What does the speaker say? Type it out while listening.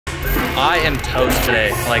I am toast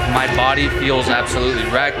today. Like, my body feels absolutely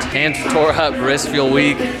wrecked. Hands tore up, wrists feel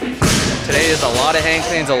weak. Today is a lot of hang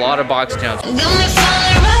cleans, a lot of box jumps.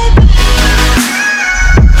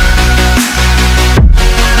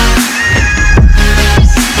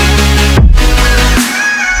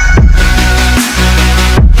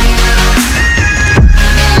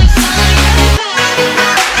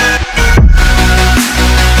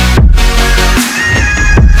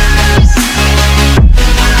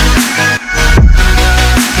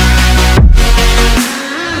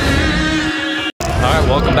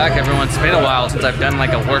 Welcome back, everyone. It's been a while since I've done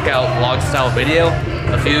like a workout vlog style video.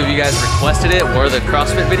 A few of you guys requested it, were the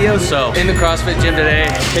CrossFit videos. So in the CrossFit gym today,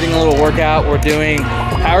 hitting a little workout. We're doing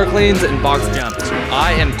power cleans and box jumps.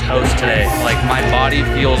 I am toast today. Like, my body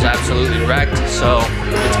feels absolutely wrecked. So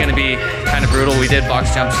it's gonna be kind of brutal. We did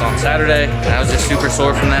box jumps on Saturday and I was just super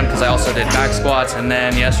sore from them because I also did back squats. And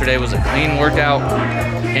then yesterday was a clean workout.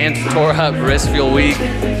 Hands tore up, wrists feel weak.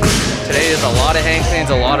 Today is a lot of hang cleans,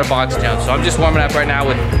 a lot of box jumps. So I'm just warming up right now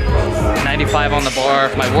with 95 on the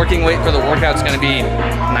bar. My working weight for the workout is gonna be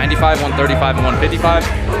 95, 135, and 155.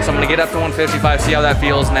 So I'm gonna get up to 155, see how that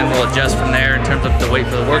feels, and then we'll adjust from there in terms of the weight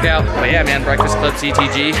for the workout. But yeah, man, Breakfast Club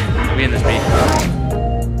CTG, we in this beat.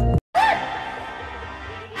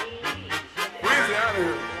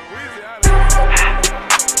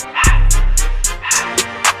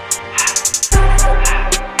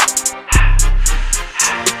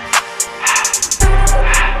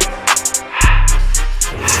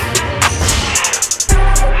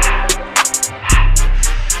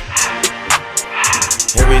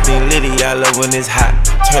 Everything litty, I love when it's hot.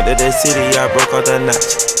 Turned to the city, I broke off the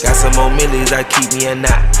notch. Got some more millies, I keep me a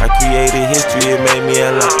knot. I created history, it made me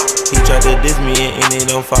a lot. He tried to diss me and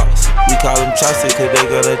ended on Fox. We call him Chaucer, cause they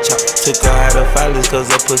gonna chop. Took her out of filers, cause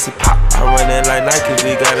her pussy pop. I run it like Nike,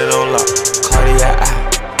 we got it on lock. Cardiac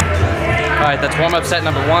eye. Alright, that's warm-up set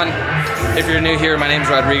number 1. If you're new here, my name's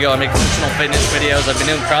Rodrigo. I make functional fitness videos. I've been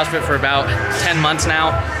doing CrossFit for about 10 months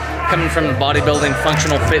now. Coming from the bodybuilding,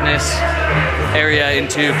 functional fitness area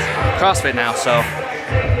into CrossFit now. So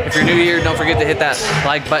if you're new here, don't forget to hit that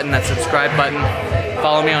like button, that subscribe button.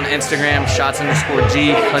 Follow me on Instagram,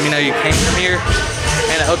 shots_G. Let me know you came from here.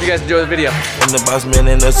 And I hope you guys enjoy the video. I'm the boss man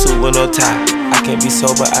in a suit with no tie. I can't be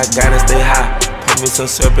sober, I gotta stay high. Put me some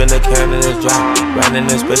syrup in the can and it's dry. Riding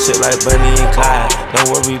in special like Bunny and Clyde. Don't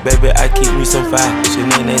worry, baby, I keep me some fire.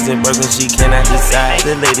 Shenanigans and Birkin, she cannot decide.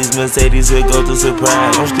 The ladies Mercedes will go to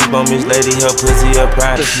surprise. Don't sleep on Miss Lady, her pussy a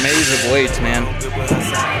pride. This maze of weights, man.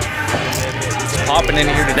 Hopping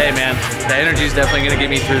in here today, man. The energy is definitely gonna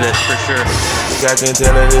get me through this for sure. I can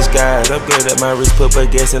tell her the skies. Upgrade at my wrist, put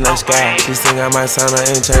baguettes in the sky. She sing I might sign her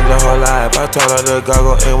and change her whole life. I told her to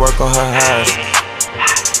goggle and work on her highs.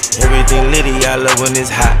 Everything litty, I love when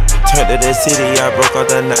it's hot. Turned to the city, I broke off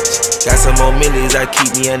the notch. Got some more millies, I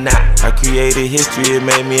keep me a knot. I created history, it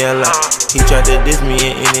made me a lot. He tried to diss me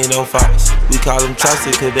and ended on Fox. We call him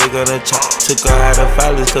Chaucer, cause they gonna chop. Took her out of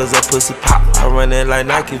filers, cause her pussy pop. I run it like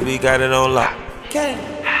Nike, we got it on lock. K,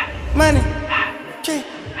 money, K,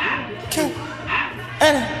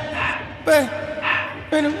 Anna, Bay,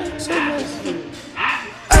 I don't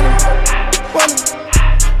wanna,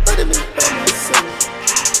 look at me,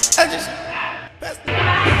 I just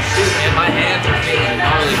Man, my hands are feeling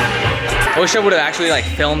gnarly. I wish I would have actually like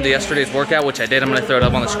filmed yesterday's workout, which I did. I'm gonna throw it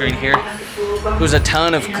up on the screen here. It was a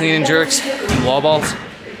ton of clean and jerks and wall balls.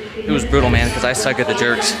 It was brutal, man, because I suck at the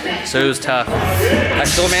jerks, so it was tough. I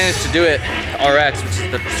still managed to do it RX, which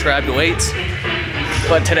is the prescribed weights,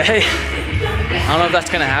 but today, I don't know if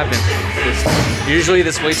that's gonna happen. Usually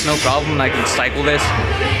this weight's no problem, and I can cycle this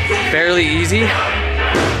fairly easy.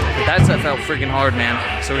 That stuff felt freaking hard, man.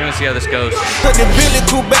 So we're gonna see how this goes. put the Billy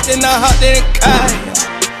cool back in the hot in car.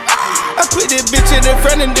 I put this bitch in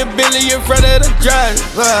front of the Billy in front of the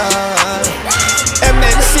driver. And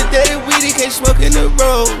man, the shit that it weedy can't smoke in the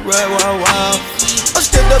road. Right, wow, wow. I'm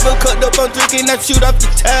still double cut up, I'm drinking, I shoot off the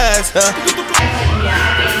tires.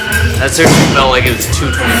 That seriously felt like it was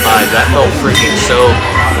 225. That felt freaking so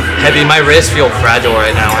heavy. My wrists feel fragile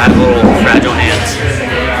right now. I have little fragile hands.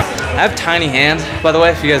 I have tiny hands, by the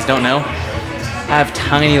way, if you guys don't know. I have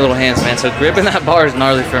tiny little hands, man, so gripping that bar is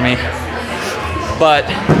gnarly for me. But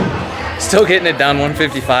still getting it done,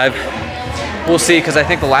 155. We'll see, because I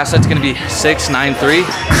think the last set's gonna be 693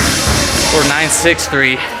 or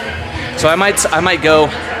 963. So I might go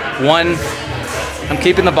one. I'm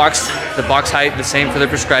keeping the box height the same for the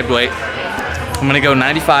prescribed weight. I'm gonna go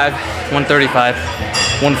 95, 135,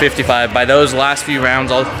 155. By those last few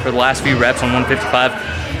rounds, or the last few reps on 155,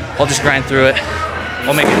 I'll just grind through it.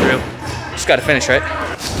 I'll make it through. Just gotta finish, right?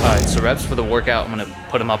 All right, so reps for the workout, I'm gonna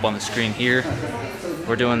put them up on the screen here.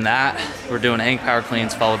 we're doing that. We're doing hang power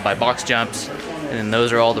cleans followed by box jumps, and then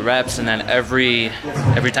those are all the reps. And then every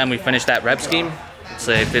time we finish that rep scheme,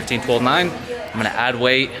 say 15, 12, 9, I'm gonna add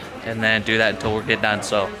weight and then do that until we get done.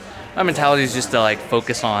 So my mentality is just to like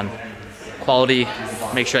focus on quality,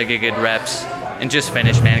 make sure I get good reps, and just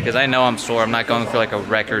finish, man, because I know I'm sore. I'm not going for like a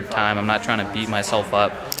record time. I'm not trying to beat myself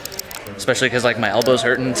up, especially because like my elbows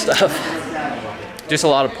hurting and stuff. Just a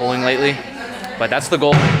lot of pulling lately, but that's the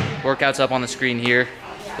goal. Workout's up on the screen here.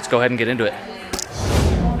 Let's go ahead and get into it.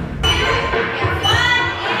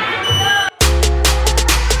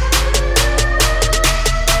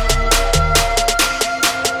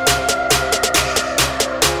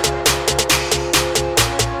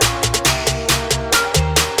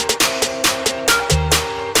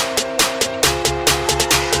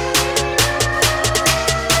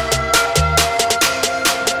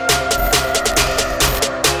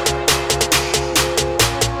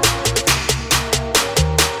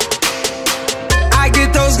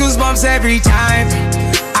 Goosebumps every time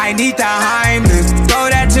I need the Heimlich, throw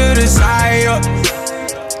that to the side,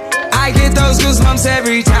 I get those goosebumps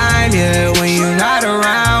every time, yeah. When you're not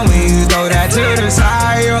around, when you throw that to the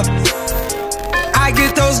side, I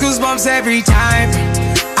get those goosebumps every time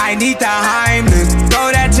I need the Heimlich,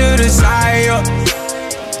 throw that to the side,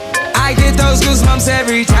 I get those goosebumps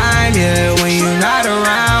every time, yeah. When you're not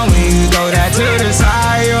around, when you throw that to the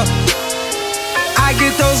side, I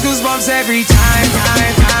get those goosebumps every time.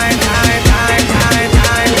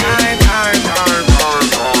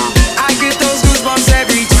 I get those goosebumps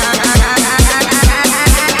every time.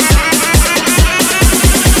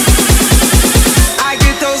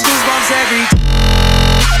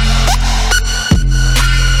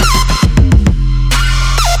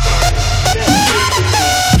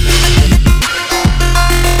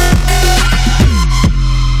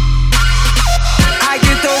 I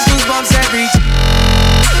get those goosebumps every time.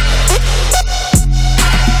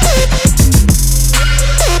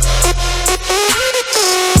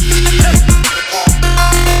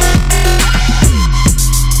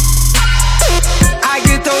 I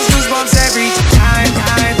get those goosebumps every time.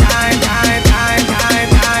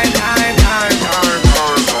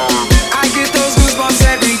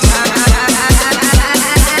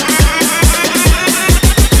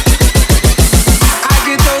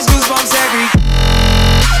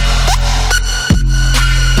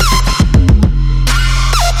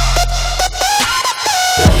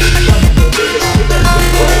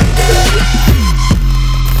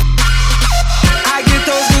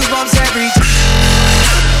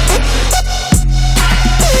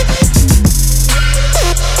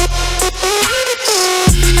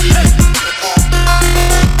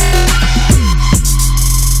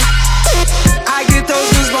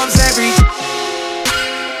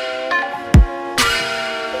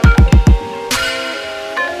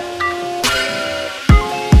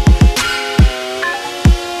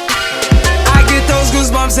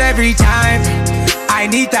 Every time I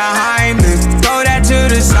need the Heimlich, throw that to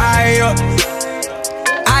the side,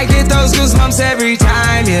 I get those goosebumps every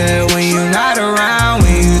time, yeah. When you're not around,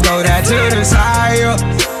 when you throw that to the side,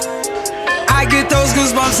 I get those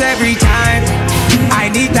goosebumps every time I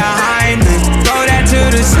need the Heimlich, throw that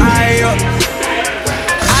to the side,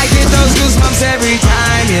 I get those goosebumps every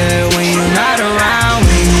time, yeah. When you're not around,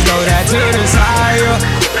 when you throw that to the side,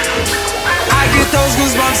 I get those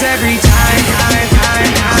goosebumps every time.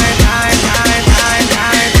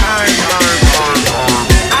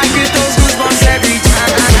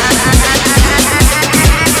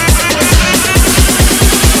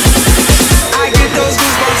 I get those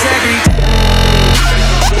goosebumps every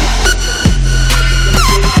time.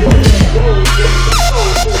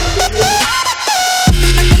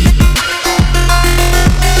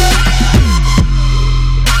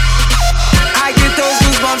 I get those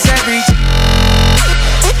goosebumps every time.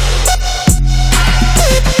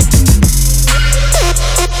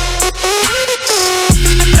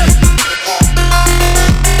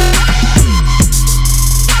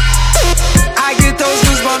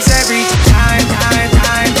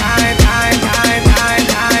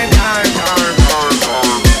 I get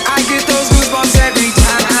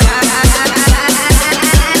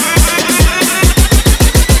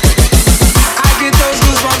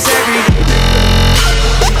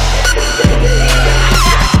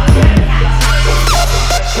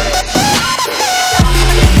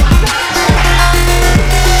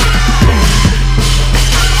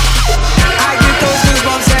goosebumps every time.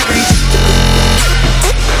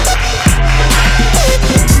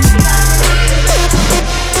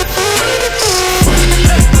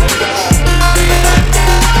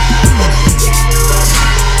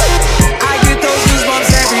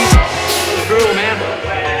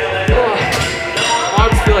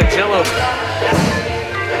 go.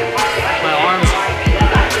 My arms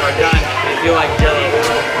are done. They feel like jelly.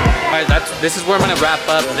 All right, this is where I'm gonna wrap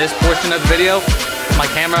up this portion of the video. My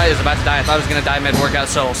camera is about to die. I thought it was gonna die mid-workout,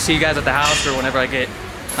 so I'll see you guys at the house or whenever I get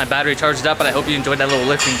my battery charged up, but I hope you enjoyed that little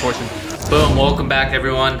lifting portion. Boom, welcome back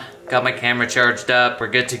everyone. Got my camera charged up, we're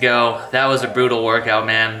good to go. That was a brutal workout,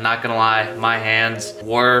 man. Not gonna lie, my hands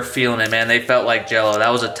were feeling it, man. They felt like jello. That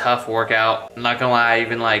was a tough workout. I'm not gonna lie, I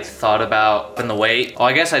even like thought about putting the weight. Oh,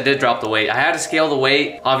 I guess I did drop the weight. I had to scale the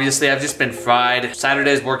weight. Obviously, I've just been fried.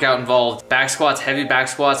 Saturday's workout involved back squats, heavy back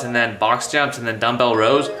squats, and then box jumps, and then dumbbell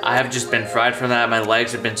rows. I have just been fried from that. My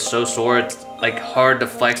legs have been so sore. It's like hard to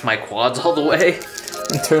flex my quads all the way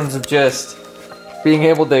in terms of just being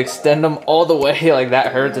able to extend them all the way. Like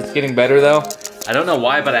that hurts. It's getting better though. I don't know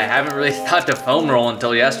why, but I haven't really thought to foam roll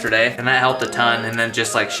until yesterday, and that helped a ton. And then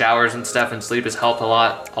just like showers and stuff and sleep has helped a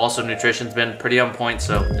lot. Also, nutrition's been pretty on point.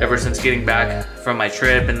 So ever since getting back from my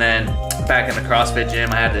trip and then back in the CrossFit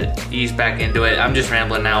gym, I had to ease back into it. I'm just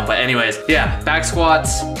rambling now, but anyways, yeah, back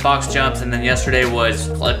squats, box jumps, and then yesterday was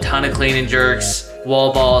a ton of clean and jerks,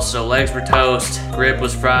 wall balls, so legs were toast, grip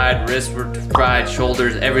was fried, wrists were fried,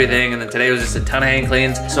 shoulders, everything. And then today was just a ton of hang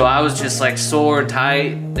cleans. So I was just like sore and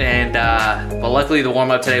tight, and but luckily the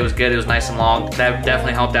warm up today was good. It was nice and long. That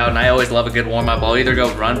definitely helped out, and I always love a good warm up. I'll either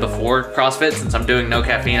go run before CrossFit, since I'm doing no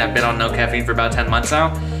caffeine. I've been on no caffeine for about 10 months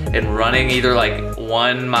now, and running either like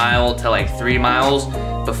 1 mile to like 3 miles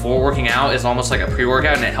before working out is almost like a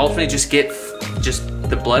pre-workout, and it helps me just get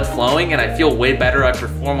the blood flowing, and I feel way better. I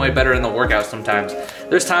perform way better in the workout sometimes.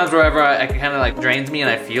 There's times wherever I kind of like drains me and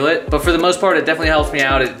I feel it, but for the most part, it definitely helps me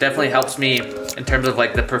out. It definitely helps me in terms of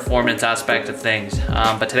like the performance aspect of things.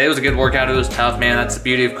 But today was a good workout. It was tough, man. That's the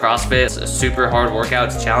beauty of CrossFit. It's a super hard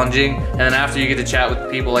workout. It's challenging. And then after you get to chat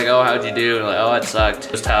with people like, oh, how'd you do? And like, oh, it sucked.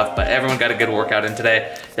 It was tough, but everyone got a good workout in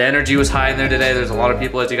today. The energy was high in there today. There's a lot of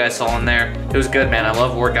people, as you guys saw in there. It was good, man. I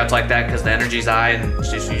love workouts like that because the energy's high, and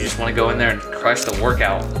you just want to go in there and crush the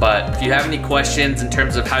workout. But if you have any questions in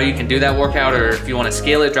terms of how you can do that workout, or if you want to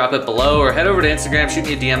scale it, drop it below, or head over to Instagram, shoot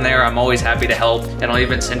me a DM there. I'm always happy to help, and I'll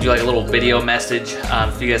even send you like a little video message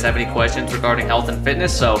if you guys have any questions regarding health and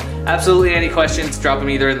fitness. So absolutely any questions, drop them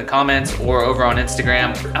either in the comments or over on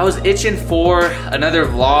Instagram. I was itching for another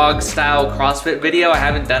vlog style CrossFit video. I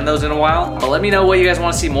haven't done those in a while, but let me know what you guys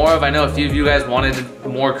want to see more of. I know a few of you guys wanted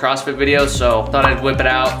more CrossFit videos, so thought I'd whip it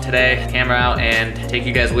out today, camera out, and take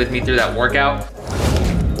you guys with me through that workout.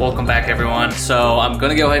 Welcome back everyone. So I'm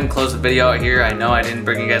gonna go ahead and close the video out here. I know I didn't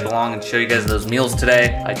bring you guys along and show you guys those meals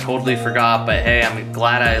today. I totally forgot, but hey, I'm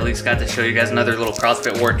glad I at least got to show you guys another little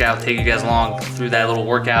CrossFit workout, take you guys along through that little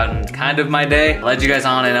workout and kind of my day. I led you guys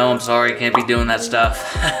on. I know, I'm sorry, can't be doing that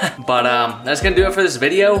stuff. But that's gonna do it for this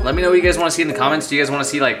video. Let me know what you guys wanna see in the comments. Do you guys wanna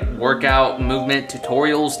see like workout movement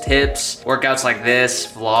tutorials, tips, workouts like this,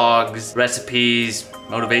 vlogs, recipes,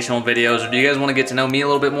 motivational videos, or do you guys want to get to know me a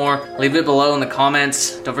little bit more? Leave it below in the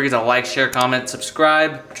comments. Don't forget to like, share, comment,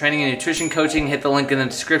 subscribe. Training and nutrition coaching, hit the link in the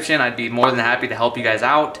description. I'd be more than happy to help you guys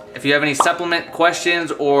out. If you have any supplement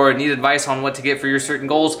questions or need advice on what to get for your certain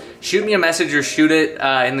goals, shoot me a message or shoot it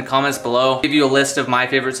in the comments below. I'll give you a list of my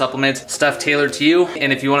favorite supplements, stuff tailored to you.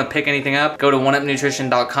 And if you want to pick anything up, go to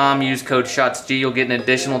oneupnutrition.com, use code SHOTSG. You'll get an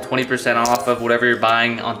additional 20% off of whatever you're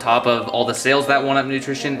buying on top of all the sales that One Up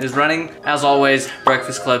Nutrition is running. As always,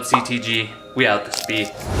 Breakfast Club CTG, we out the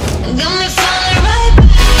speed.